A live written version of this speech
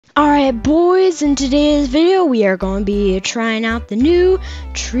Alright boys, in today's video we are going to be trying out the new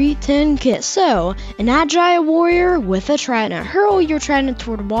TRITON kit. So, an agile warrior with a trident. Hurl your trident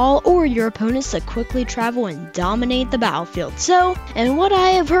toward a wall or your opponents to quickly travel and dominate the battlefield. So, and what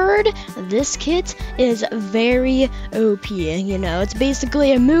I have heard, this kit is very OP. You know, it's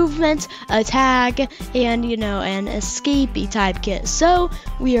basically a movement, attack, and an escapey type kit. So,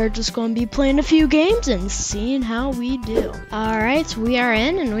 we are just going to be playing a few games and seeing how we do. Alright, we are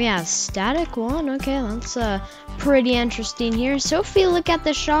in and we have static one. Okay, that's pretty interesting here. So if we look at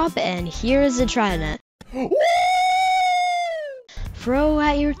the shop, and here is the trident. Throw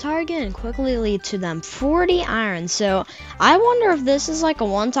at your target and quickly lead to them. 40 iron. So I wonder if this is like a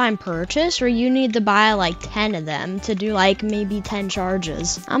one-time purchase or you need to buy like 10 of them to do like maybe 10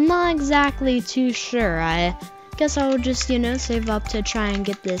 charges. I'm not exactly too sure. I guess I'll just, save up to try and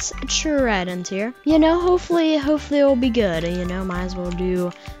get this Trident here. Hopefully it'll be good. Might as well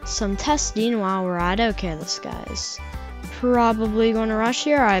do some testing while we're at it. Okay, this guy's probably going to rush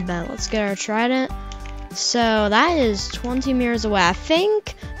here. I bet. Let's get our Trident. So that is 20 meters away. I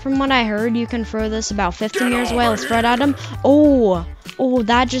think from what I heard, you can throw this about 50 meters away. Let's throw it at him. Oh,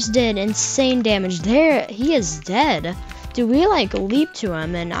 that just did insane damage. There, he is dead. Dude, we like leap to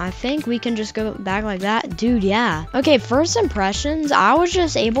him and I think we can just go back like that. Dude, yeah. Okay, first impressions, I was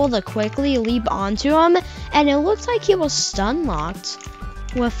just able to quickly leap onto him and it looked like he was stun locked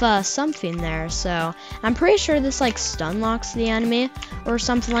with something there. So I'm pretty sure this like stun locks the enemy or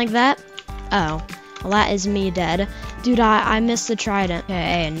something like that. Oh, well, that is me dead. Dude, I missed the trident.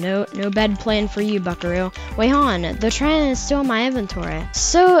 Okay, no bed plan for you, buckaroo. Wait on, the trident is still in my inventory.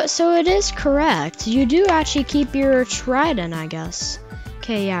 So it is correct. You do actually keep your trident, I guess.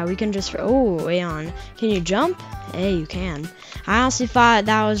 Okay, yeah, we can just, oh, wait on. Can you jump? Hey, you can. I honestly thought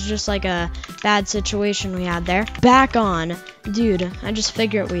that was just like a bad situation we had there. Back on. Dude, I just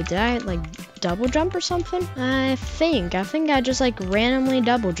figured, wait, did I like double jump or something? I think I just like randomly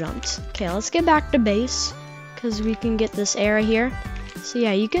double jumped. Okay, let's get back to base because we can get this area here. So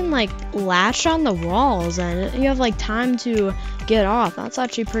yeah, you can like latch on the walls and you have like time to get off. That's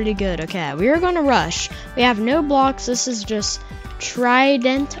actually pretty good. Okay, we are going to rush. We have no blocks. This is just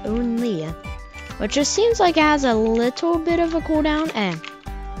Trident only, which just seems like it has a little bit of a cooldown.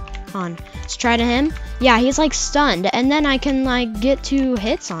 On. Let's try to him. Yeah, he's like stunned, and then I can like get 2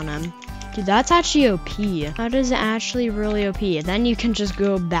 hits on him. Dude, that's actually OP. That is actually really OP. Then you can just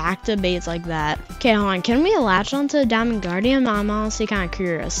go back to base like that. Okay, hold on. Can we latch onto the Diamond Guardian? I'm honestly kind of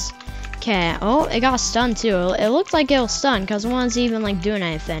curious. Okay. Oh, it got stunned too. It looked like it was stunned because it wasn't even like doing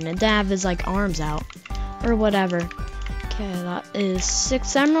anything. It didn't have his like arms out or whatever. Okay, that is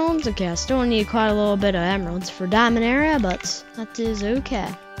 6 emeralds. Okay, I still need quite a little bit of emeralds for diamond area, but that is okay.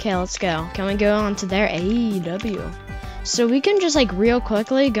 Okay, let's go. Can we go on to their AEW? So we can just like real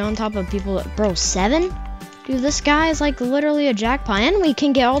quickly go on top of people. Bro, 7? Dude, this guy is like literally a jackpot. And we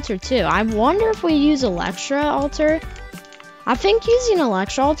can get altar too. I wonder if we use Electra altar. I think using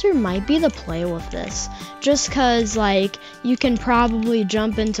Electra altar might be the play with this. Just because like you can probably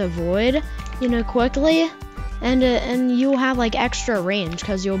jump into void, quickly. And you'll have like extra range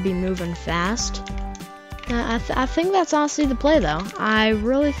because you'll be moving fast. I think that's honestly the play though. I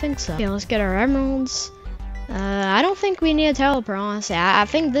really think so. Okay, let's get our emeralds. I don't think we need a telepearl, honestly. I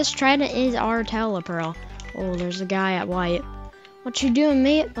think this trident is our telepearl. Oh, there's a guy at white. What you doing,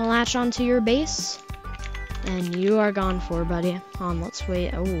 mate? I'll latch onto your base. And you are gone for, buddy. Hold on, let's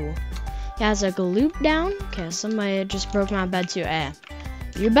wait. Oh. He has a loop down. Okay, somebody just broke my bed too.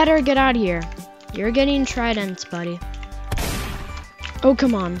 You better get out of here. You're getting tridents, buddy. Oh,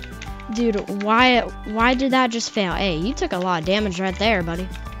 come on. Dude, why did that just fail? Hey, you took a lot of damage right there, buddy.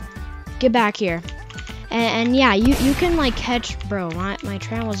 Get back here. And yeah, you can like catch, bro, my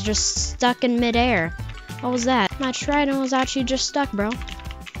trident was just stuck in midair. What was that? My trident was actually just stuck, bro.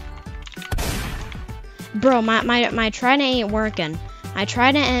 Bro, my trident ain't working. My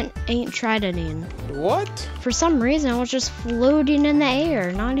trident ain't tridenting. What? For some reason, it was just floating in the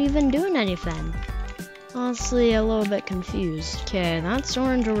air, not even doing anything. Honestly, a little bit confused. Okay, that's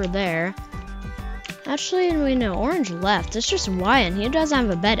orange over there. Actually, we know orange left. It's just white, and he doesn't have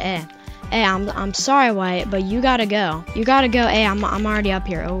a bed. Hey, I'm sorry, White, but you gotta go. You gotta go. Hey, I'm already up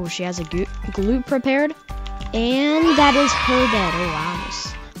here. Oh, she has a glute prepared, and that is her bed. Oh, I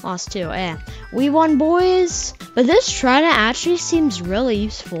almost lost 2. We won, boys. But this trident actually seems really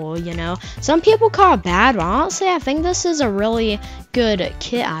useful, Some people call it bad, but honestly, I think this is a really good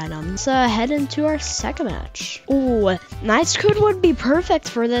kit item. Let's head into our second match. Ooh, Knight's Code would be perfect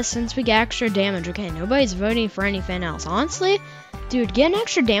for this since we get extra damage. Okay, nobody's voting for anything else. Honestly, Dude, getting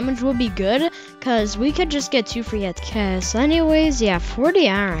extra damage would be good, because we could just get 2 free hits. Okay, so anyways, yeah, 40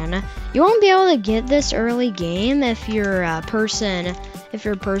 iron. You won't be able to get this early game if your person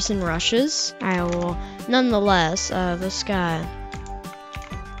rushes. Alright, well, nonetheless, this guy.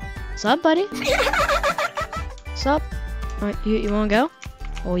 What's up, buddy? What's up? You wanna go?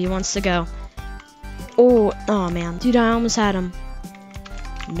 Oh, he wants to go. Oh man. Dude, I almost had him.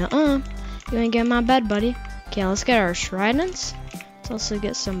 Nuh-uh. You ain't getting my bed, buddy. Okay, let's get our tridents. Let's also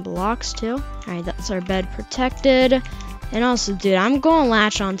get some blocks, too. Alright, that's our bed protected. And also, dude, I'm going to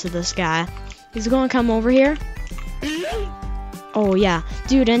latch onto this guy. He's going to come over here. Oh, yeah.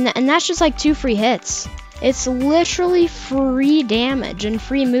 Dude, and that's just like 2 free hits. It's literally free damage and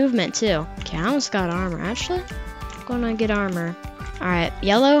free movement, too. Okay, I almost got armor, actually. I'm going to get armor. Alright,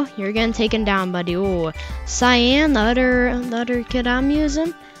 yellow, you're getting taken down, buddy. Ooh, cyan, the other kid I'm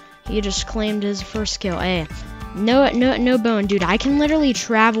using, he just claimed his first kill. Hey, no bone, dude. I can literally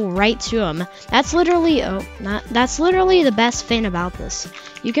travel right to him. That's literally, that's literally the best thing about this.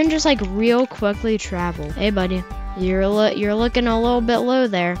 You can just like real quickly travel. Hey, buddy, you're looking a little bit low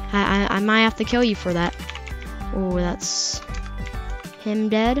there. I might have to kill you for that. Oh, that's him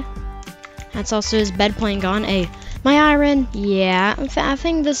dead. That's also his bed plane gone. Hey. My iron, yeah, I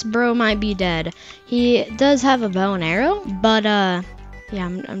think this bro might be dead. He does have a bow and arrow, but, yeah,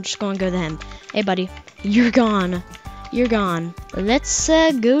 I'm just going to go to him. Hey, buddy, you're gone. You're gone. Let's,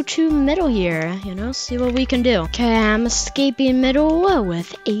 go to middle here, you know, see what we can do. Okay, I'm escaping middle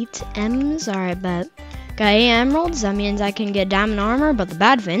with 8 M's. Alright, bet. Got 8 emeralds, that means I can get diamond armor, but the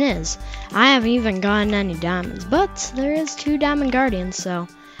bad thing is, I haven't even gotten any diamonds, but there is 2 diamond guardians, so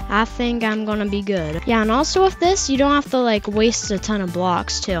I think I'm gonna be good. Yeah, and also with this, you don't have to like waste a ton of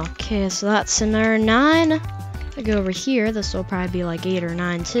blocks too. Okay, so that's another 9. I go over here, this will probably be like 8 or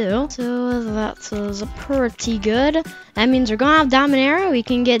 9 too. So that's pretty good. That means we're gonna have diamond arrow, we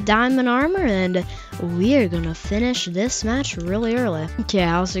can get diamond armor, and we are gonna finish this match really early. Okay,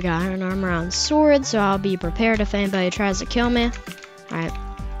 I also got iron armor on sword, so I'll be prepared if anybody tries to kill me. Alright,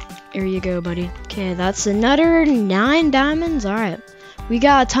 here you go, buddy. Okay, that's another 9 diamonds. Alright. We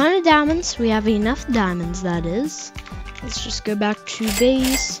got a ton of diamonds. We have enough diamonds, that is. Let's just go back to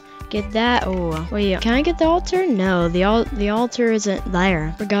base. Get that. Oh, wait. Can I get the altar? No, the altar isn't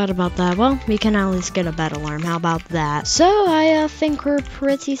there. Forgot about that. Well, we can at least get a bed alarm. How about that? So, I think we're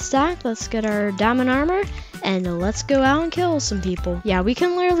pretty stacked. Let's get our diamond armor. And let's go out and kill some people. Yeah, we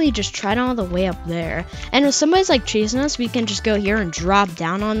can literally just try all the way up there. And if somebody's like chasing us, we can just go here and drop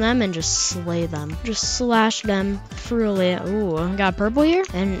down on them and just slay them. Just slash them thoroughly. Ooh, got purple here.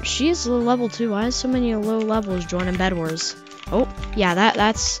 And she's level 2. Why is so many low levels joining Bedwars? Oh, yeah,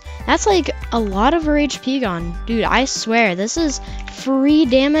 that's like a lot of her HP gone. Dude, I swear, this is free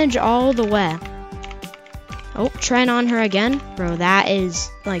damage all the way. Oh, trying on her again. Bro, that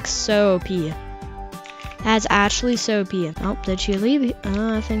is like so OP. That's actually so OP. Oh, did she leave?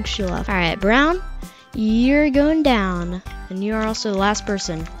 I think she left. Alright, Brown, you're going down. And you are also the last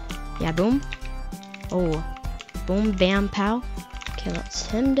person. Yeah, boom. Oh, boom, bam, pow. Okay, that's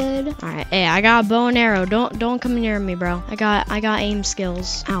him dead. Alright, hey, I got a bow and arrow. Don't come near me, bro. I got aim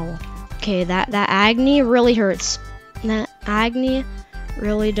skills. Ow. Okay, that Agni really hurts. That Agni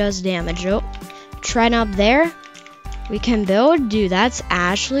really does damage. Oh, trying up there. We can build, dude, that's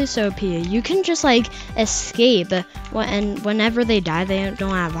actually so OP. You can just like escape, and whenever they die, they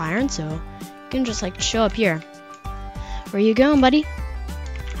don't have iron, so you can just like show up here. Where you going, buddy?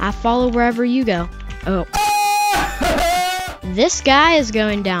 I follow wherever you go. Oh. This guy is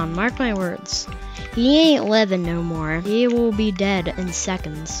going down, mark my words. He ain't living no more. He will be dead in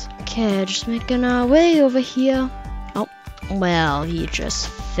seconds. Okay, just making our way over here. Oh, well, he just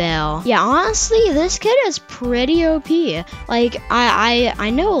fell. Yeah, honestly, this kid is pretty OP. Like,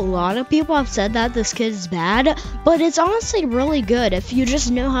 I know a lot of people have said that this kid is bad, but it's honestly really good if you just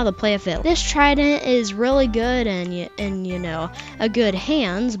know how to play with it. This Trident is really good and you know, a good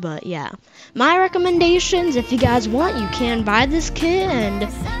hands, but yeah. My recommendations, if you guys want, you can buy this kit, and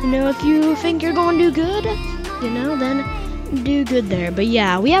you know, if you think you're going to do good, you know, then do good there. But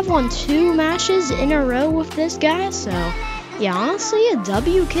yeah, we have won 2 matches in a row with this guy, so yeah, honestly, a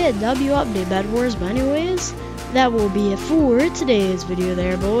W kit, W update, Bedwars. But anyways, that will be it for today's video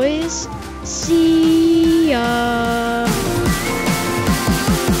there, boys. See ya!